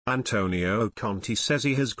Antonio Conte says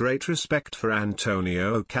he has great respect for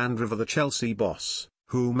Antonio Candreva, the Chelsea boss,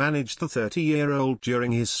 who managed the 30-year-old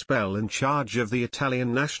during his spell in charge of the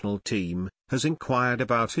Italian national team, has inquired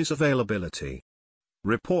about his availability.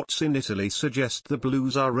 Reports in Italy suggest the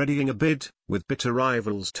Blues are readying a bid, with bitter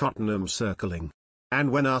rivals Tottenham circling.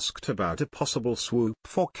 And when asked about a possible swoop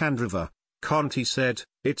for Candreva, Conte said,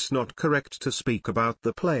 "It's not correct to speak about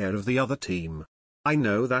the player of the other team. I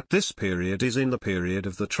know that this period is in the period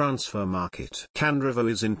of the transfer market. Candreva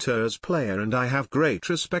is Inter's player and I have great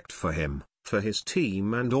respect for him, for his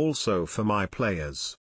team and also for my players.